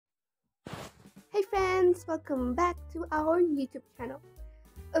friends, welcome back to our YouTube channel.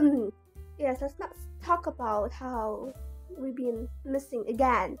 Yes, let's not talk about how we've been missing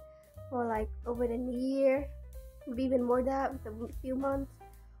again for like over a year, maybe even more than that, with a few months.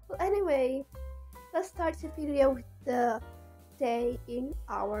 Well, anyway, let's start the video with the day in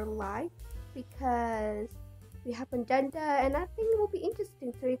our life because we haven't done that, and I think it will be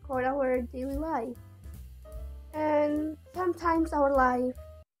interesting to record our daily life. And sometimes our life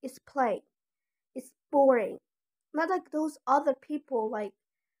is plain. It's boring. Not like those other people like,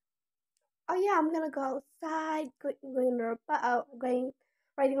 oh yeah, I'm gonna go outside, going on going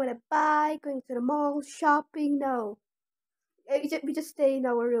riding on a bike, going to the mall, shopping. No, we just stay in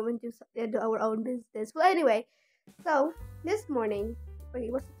our room and do our own business. Well, anyway, so this morning,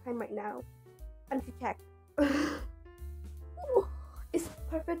 wait, what's the time right now? I need to check. It's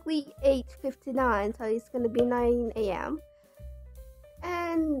perfectly 8:59, so it's gonna be 9 a.m.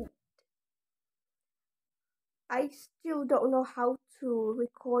 And I still don't know how to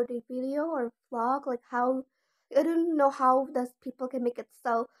record a video or vlog. Like how I don't know how does people can make it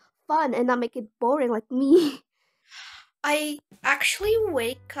so fun and not make it boring like me. I actually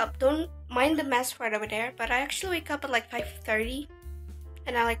wake up. Don't mind the mess right over there, but I actually wake up at like 5:30,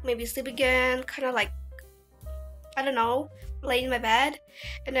 and I like maybe sleep again. Kind of like I don't know, lay in my bed,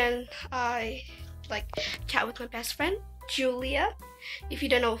 and then I like chat with my best friend Julia. If you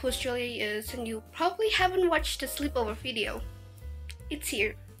don't know who Julia is, and you probably haven't watched the sleepover video, it's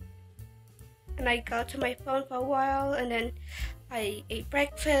here. And I got to my phone for a while, and then I ate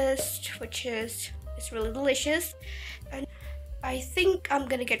breakfast, which is really delicious. And I think I'm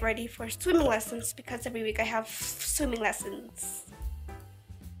gonna get ready for swimming lessons because every week I have swimming lessons.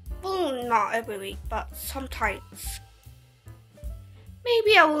 Well, not every week, but sometimes.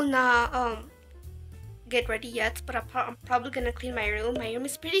 Maybe I will not get ready yet, but I'm probably gonna clean my room. My room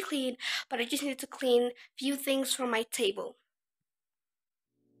is pretty clean, but I just need to clean few things from my table.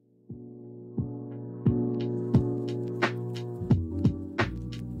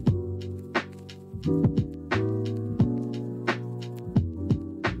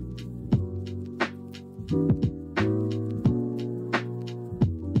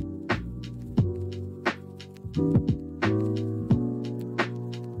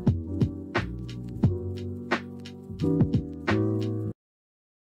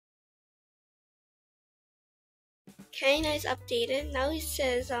 Okay, now it's updated. Now it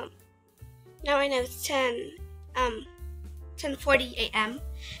says now right now it's 10:40 a.m.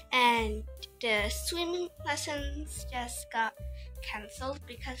 and the swimming lessons just got cancelled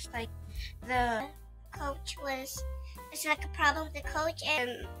because like the coach was there's like a problem with the coach,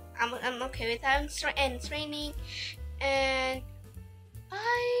 and I'm okay with that. And it's raining, and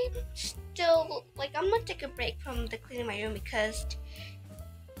I'm still like I'm gonna take a break from the cleaning my room because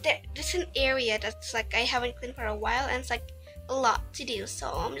there's an area that's like I haven't cleaned for a while, and it's like a lot to do,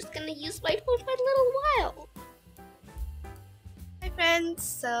 so I'm just gonna use my phone for a little while. Hi friends,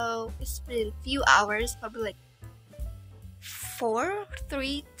 so it's been a few hours, probably like 4,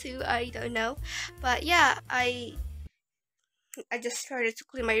 3, 2, I don't know, but yeah, I just started to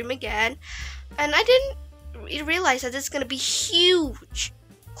clean my room again, and I didn't realize that it's gonna be huge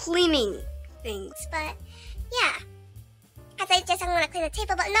cleaning things, but yeah, because I'm gonna clean the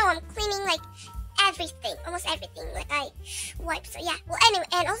table, but no, I'm cleaning like everything, almost everything. Like I wipe, so yeah. Well,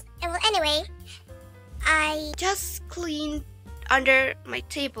 anyway, I just cleaned under my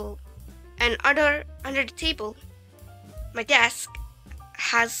table, and under the table, my desk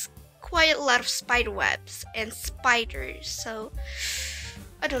has quite a lot of spider webs and spiders. So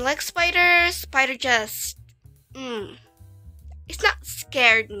I don't like spiders. Spider just it's not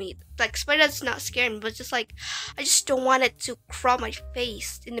scared me. Like spider does not scare me, but just like I just don't want it to crawl my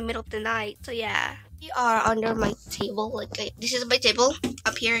face in the middle of the night. So yeah, we are under my table. Like this is my table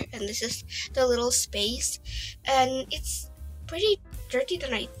up here, and this is the little space, and it's pretty dirty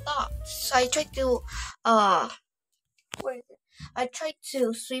than I thought. So I tried to where is it? I tried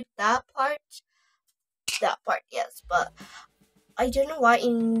to sweep that part, yes, but I don't know why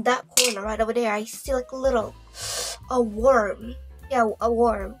in that corner right over there I see like a worm. Yeah, a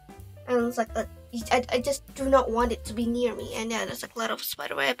worm. And it's like I just do not want it to be near me. And yeah, there's like a lot of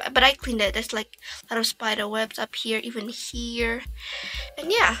spider web, but I cleaned it. There's like a lot of spider webs up here, even here. And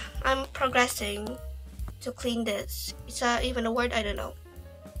yeah, I'm progressing to clean this. It's even a word, I don't know.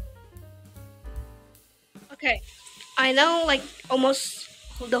 Okay, I know like almost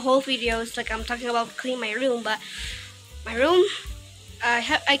the whole video is like I'm talking about cleaning my room, but my room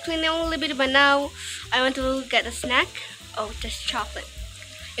I cleaned it a little bit, but now I want to get a snack. Oh, just chocolate.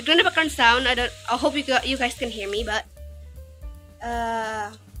 Ignore the background sound. I hope you guys can hear me, but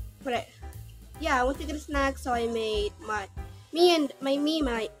yeah, I want to get a snack, so I made me and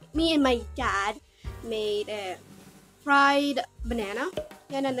my dad made a fried banana,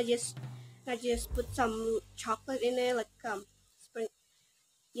 and then I just put some chocolate in it, like spring,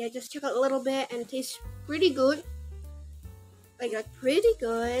 yeah, just chocolate a little bit, and it tastes pretty good, like pretty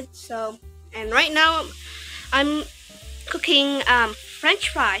good. So, and right now I'm cooking French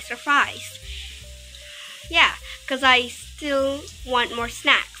fries or fries. Yeah, because I still want more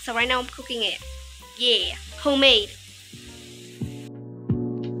snacks. So right now I'm cooking it. Yeah, homemade.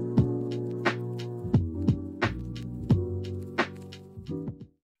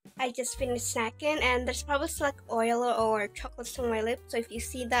 I just finished snacking and there's probably still like oil or chocolates on my lips. So if you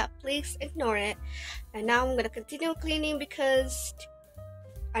see that, please ignore it. And now I'm gonna continue cleaning because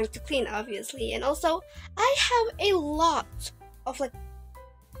I need to clean obviously. And also I have a lot of like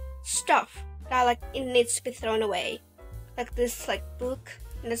stuff that like it needs to be thrown away. Like this like book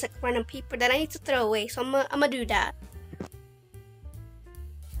and there's like random paper that I need to throw away. So I'm gonna do that.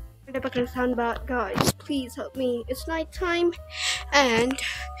 The background sound about guys, please help me. It's nighttime and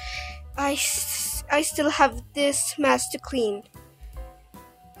I still have this mess to clean.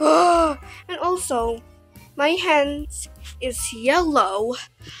 And also my hands is yellow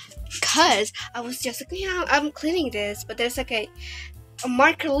because I was just like, yeah, I'm cleaning this, but there's like a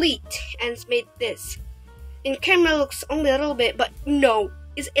marker leaked and it's made this. In camera looks only a little bit, but no,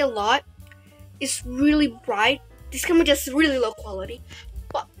 it's a lot. It's really bright. This camera just really low quality,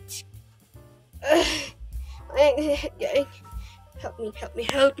 but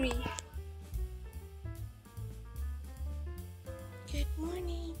help me. Good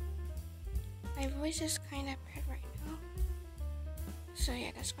morning. My voice is kind of bad right now. So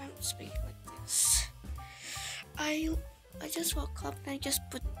yeah, that's why I'm speaking like this. I just woke up and I just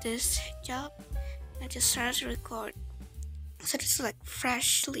put this job and I just started to record. So this is like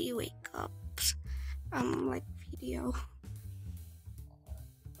freshly wake up like video.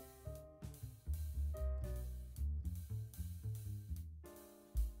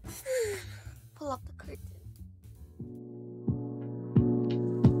 Pull up the curtain.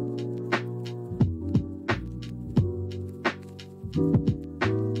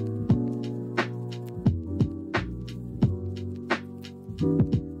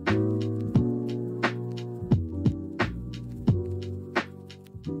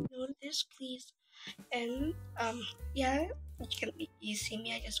 This please. And yeah, you see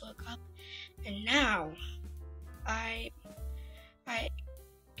me, I just woke up and now I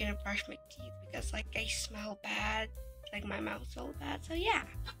gonna brush my teeth because like I smell bad, like my mouth so bad. So yeah,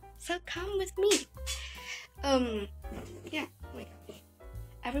 so come with me. Yeah, oh my gosh,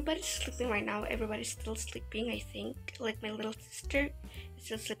 everybody's sleeping right now. Everybody's still sleeping, I think. Like my little sister is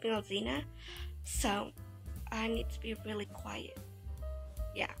still sleeping, Alzena. So I need to be really quiet.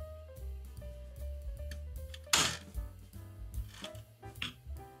 Yeah.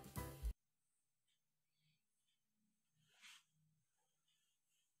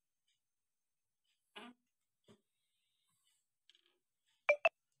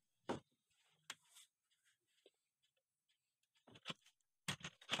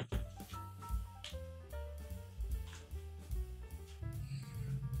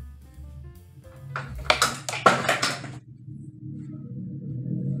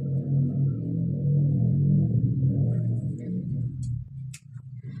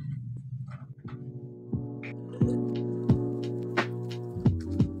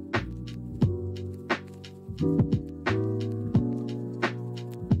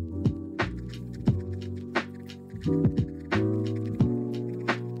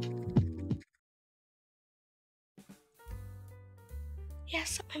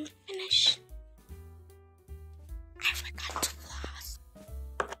 Yes, I'm finished. I forgot to floss.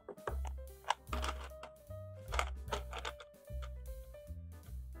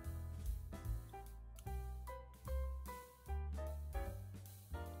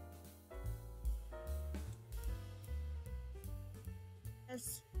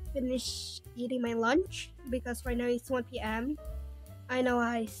 Just finished eating my lunch because right now it's 1 p.m. I know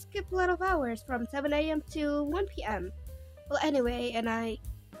I skipped a lot of hours from 7 a.m. to 1 p.m. Well, anyway, and I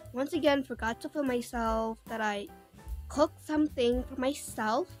once again forgot to film myself that I cooked something for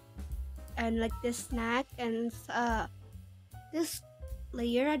myself and like this snack and this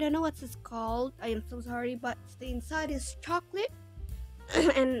layer. I don't know what it's called. I am so sorry, but the inside is chocolate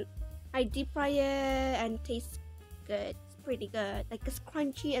and I deep fry it and it tastes good. It's pretty good. Like it's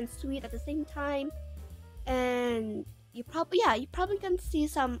crunchy and sweet at the same time. And you probably can see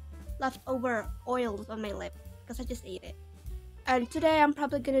some leftover oils on my lip because I just ate it. And today I'm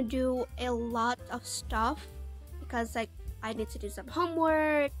probably gonna do a lot of stuff because like I need to do some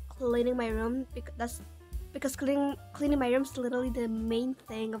homework, cleaning my room because cleaning my room is literally the main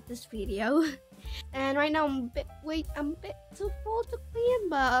thing of this video. And right now I'm a bit too full to clean,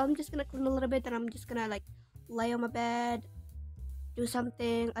 but I'm just gonna clean a little bit, and I'm just gonna like lay on my bed, do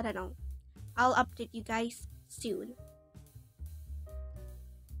something. I don't know. I'll update you guys soon.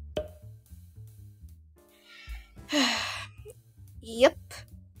 Yep.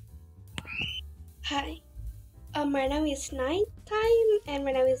 Hi. Right now is night time, and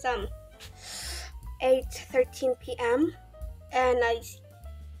right now is 8:13 p.m. and I'm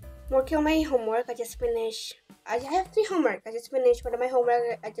working on my homework. I just finished. I have 3 homework. I just finished one of my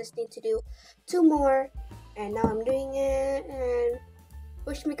homework. I just need to do 2 more, and now I'm doing it. And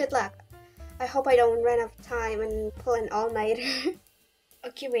wish me good luck. I hope I don't run out of time and pull an all-nighter.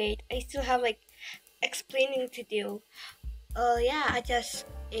 Okay, wait. I still have like explaining to do. Yeah, I just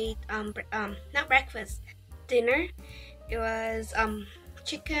ate not breakfast, dinner. It was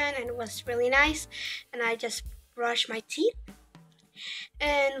chicken, and it was really nice. And I just brushed my teeth.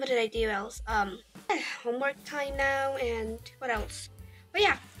 And what did I do else? Homework time now, and what else? But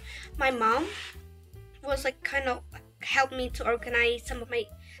yeah, my mom was like kind of helped me to organize some of my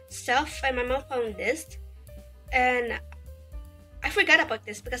stuff, and my mom found this, and I forgot about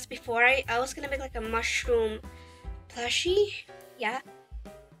this because before I was gonna make like a mushroom plushie. Yeah,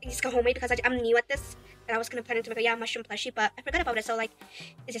 it's homemade because I'm new at this, and I was gonna plan to make a mushroom plushie, but I forgot about it. So like,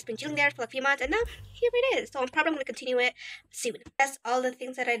 it's just been chilling there for like a few months, and now here it is. So I'm probably gonna continue it soon. That's all the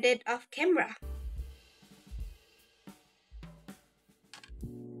things that I did off camera.